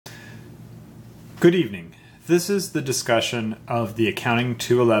Good evening. This is the discussion of the Accounting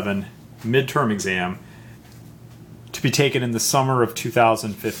 211 midterm exam to be taken in the summer of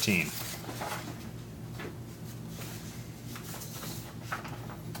 2015.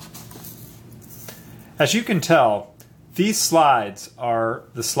 As you can tell, these slides are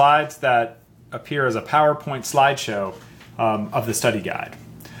the slides that appear as a PowerPoint slideshow of the study guide.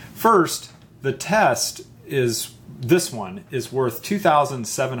 First, the test is this one is worth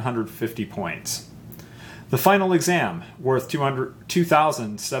 2,750 points. The final exam worth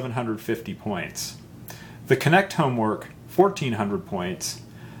 2,750 points. The Connect homework 1,400 points.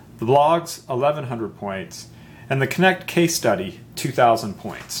 The blogs 1,100 points, and the Connect case study 2,000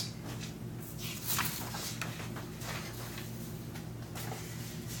 points.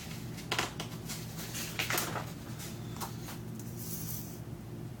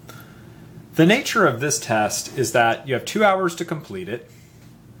 The nature of this test is that you have 2 hours to complete it.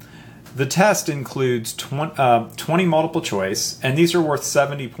 The test includes 20 multiple choice, and these are worth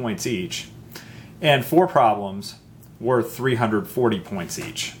 70 points each, and 4 problems worth 340 points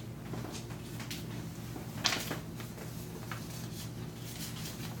each.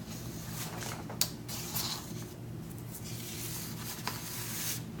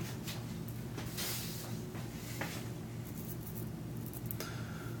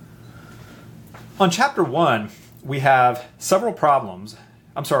 On Chapter 1, we have several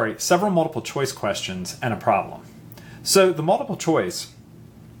multiple choice questions and a problem. So the multiple choice,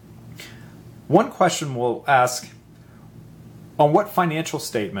 one question will ask, on what financial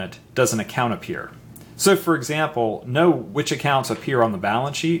statement does an account appear? So for example, know which accounts appear on the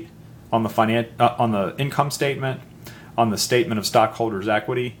balance sheet, on the income statement, on the statement of stockholders'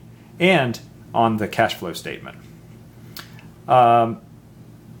 equity, and on the cash flow statement.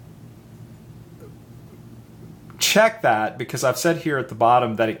 Check that, because I've said here at the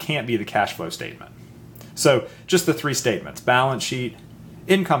bottom that it can't be the cash flow statement. So just the 3 statements: balance sheet,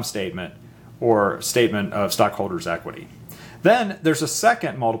 income statement, or statement of stockholders' equity. Then there's a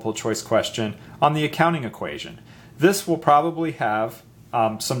second multiple choice question on the accounting equation. This will probably have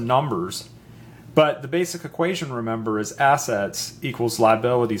some numbers, but the basic equation, remember, is assets equals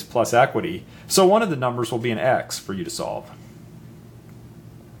liabilities plus equity. So one of the numbers will be an X for you to solve.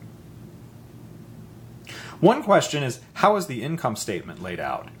 One question is, how is the income statement laid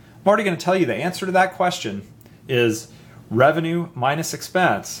out? I'm already going to tell you the answer to that question is revenue minus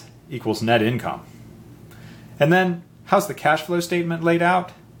expense equals net income. And then, how's the cash flow statement laid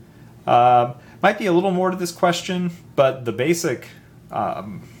out? Might be a little more to this question, but the basic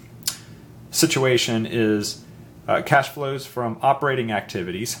situation is cash flows from operating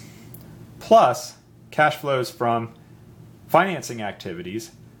activities plus cash flows from financing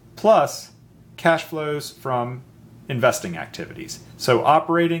activities plus cash flows from investing activities. So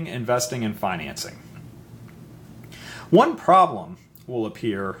operating, investing, and financing. One problem will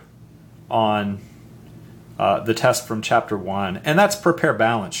appear on the test from Chapter 1, and that's prepare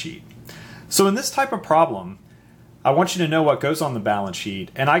balance sheet. So in this type of problem, I want you to know what goes on the balance sheet,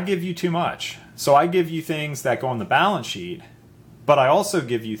 and I give you too much. So I give you things that go on the balance sheet, but I also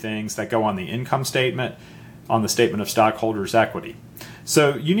give you things that go on the income statement, on the statement of stockholders' equity.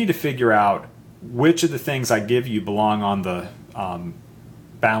 So you need to figure out which of the things I give you belong on the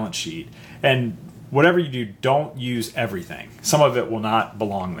balance sheet. And whatever you do, don't use everything. Some of it will not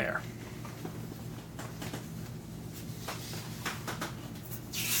belong there.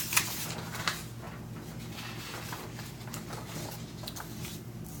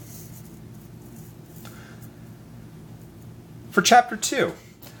 For Chapter 2,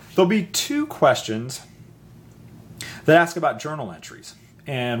 there'll be 2 questions that ask about journal entries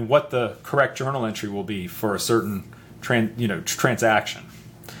and what the correct journal entry will be for a certain transaction.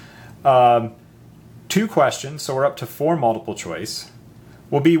 2 questions, so we're up to 4 multiple choice,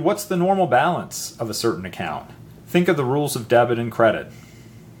 will be what's the normal balance of a certain account? Think of the rules of debit and credit.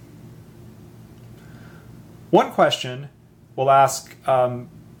 One question will ask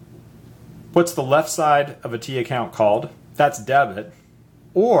what's the left side of a T account called? That's debit.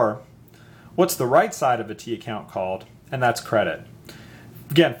 Or what's the right side of a T account called? And that's credit.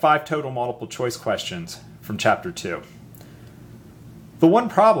 Again, 5 total multiple choice questions from Chapter 2. The one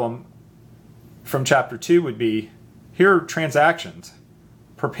problem from Chapter 2 would be, here are transactions.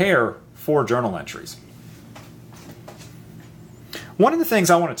 Prepare 4 journal entries. One of the things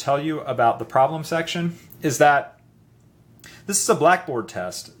I want to tell you about the problem section is that this is a Blackboard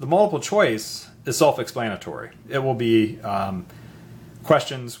test. The multiple choice is self-explanatory. It will be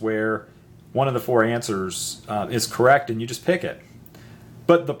questions where one of the 4 answers is correct and you just pick it.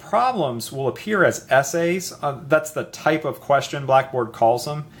 But the problems will appear as essays. That's the type of question Blackboard calls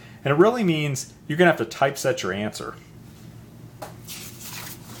them. And it really means you're going to have to typeset your answer.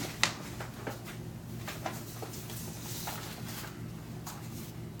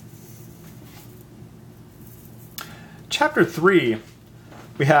 Chapter 3,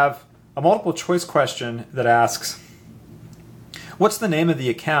 we have a multiple choice question that asks, what's the name of the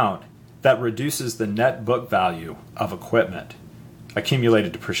account that reduces the net book value of equipment?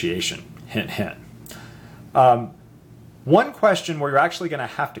 Accumulated depreciation, hint, hint. One question where you're actually going to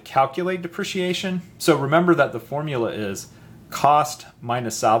have to calculate depreciation. So remember that the formula is cost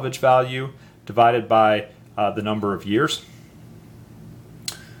minus salvage value divided by the number of years.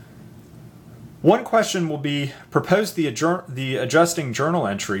 One question will be, propose the adjusting journal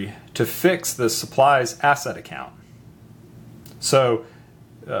entry to fix the supplies asset account. So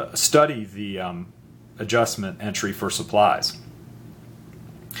study the adjustment entry for supplies.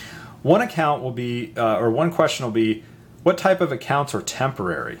 One account will be, or one question will be, what type of accounts are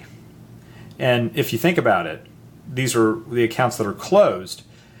temporary? And if you think about it, these are the accounts that are closed.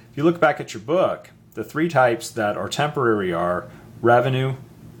 If you look back at your book, the three types that are temporary are revenue,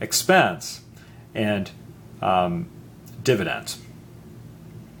 expense, and dividends.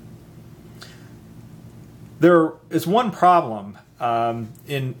 There is one problem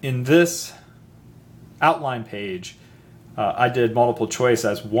in this outline page. I did multiple choice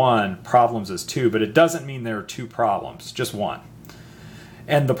as one, problems as two, but it doesn't mean there are two problems, just one.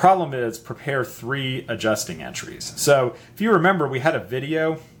 And the problem is prepare 3 adjusting entries. So if you remember, we had a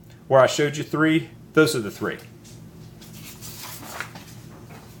video where I showed you 3. Those are the 3.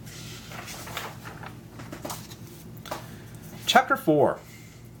 Chapter 4.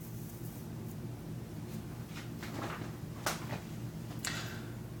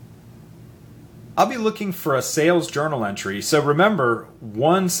 I'll be looking for a sales journal entry. So remember,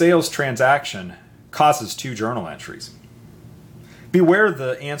 one sales transaction causes 2 journal entries. Beware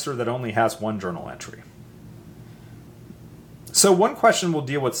the answer that only has 1 journal entry. So one question will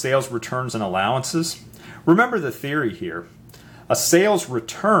deal with sales returns and allowances. Remember the theory here. A sales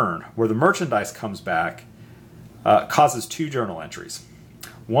return, where the merchandise comes back, causes 2 journal entries.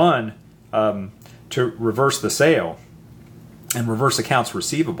 One, to reverse the sale and reverse accounts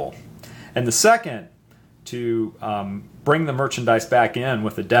receivable. And the second, to bring the merchandise back in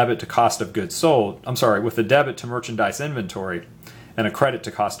with a debit to cost of goods sold. I'm sorry, with a debit to merchandise inventory and a credit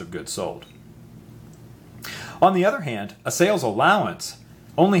to cost of goods sold. On the other hand, a sales allowance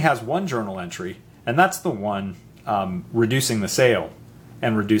only has 1 journal entry, and that's the one reducing the sale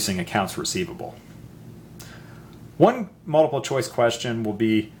and reducing accounts receivable. One multiple choice question will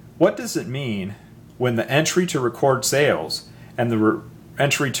be, what does it mean when the entry to record sales and the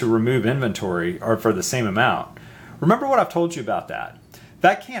entry to remove inventory are for the same amount? Remember what I've told you about that.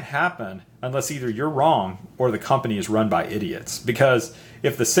 That can't happen unless either you're wrong or the company is run by idiots. Because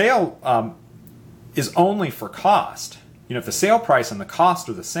if the sale is only for cost, if the sale price and the cost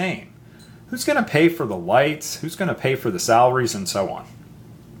are the same, who's going to pay for the lights? Who's going to pay for the salaries and so on?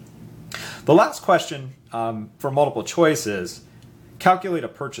 The last question for multiple choice is calculate a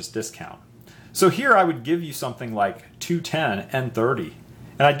purchase discount. So here I would give you something like 210 and 30,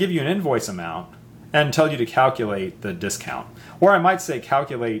 and I'd give you an invoice amount and tell you to calculate the discount. Or I might say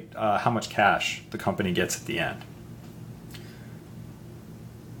calculate how much cash the company gets at the end.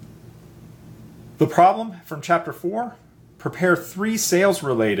 The problem from Chapter 4, prepare 3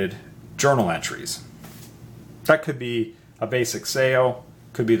 sales-related journal entries. That could be a basic sale,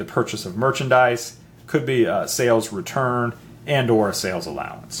 could be the purchase of merchandise, could be a sales return, and or a sales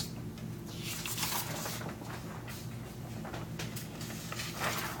allowance.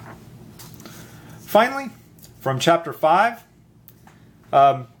 Finally, from Chapter 5,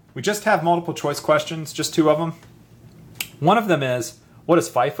 we just have multiple choice questions, just 2 of them. One of them is, what does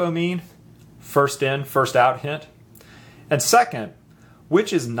FIFO mean? First in, first out hint. And second,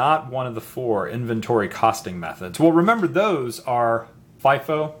 which is not one of the 4 inventory costing methods? Well, remember those are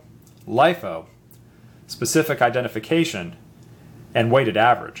FIFO, LIFO, specific identification, and weighted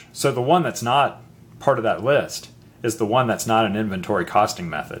average. So the one that's not part of that list is the one that's not an inventory costing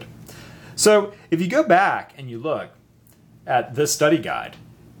method. So if you go back and you look at this study guide,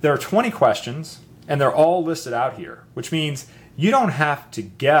 there are 20 questions and they're all listed out here, which means you don't have to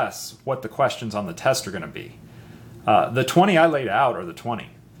guess what the questions on the test are going to be. The 20 I laid out are the 20.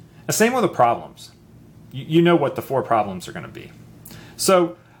 The same with the problems. You know what the 4 problems are going to be.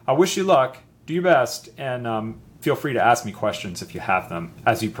 So I wish you luck, do your best, and feel free to ask me questions if you have them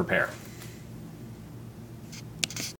as you prepare.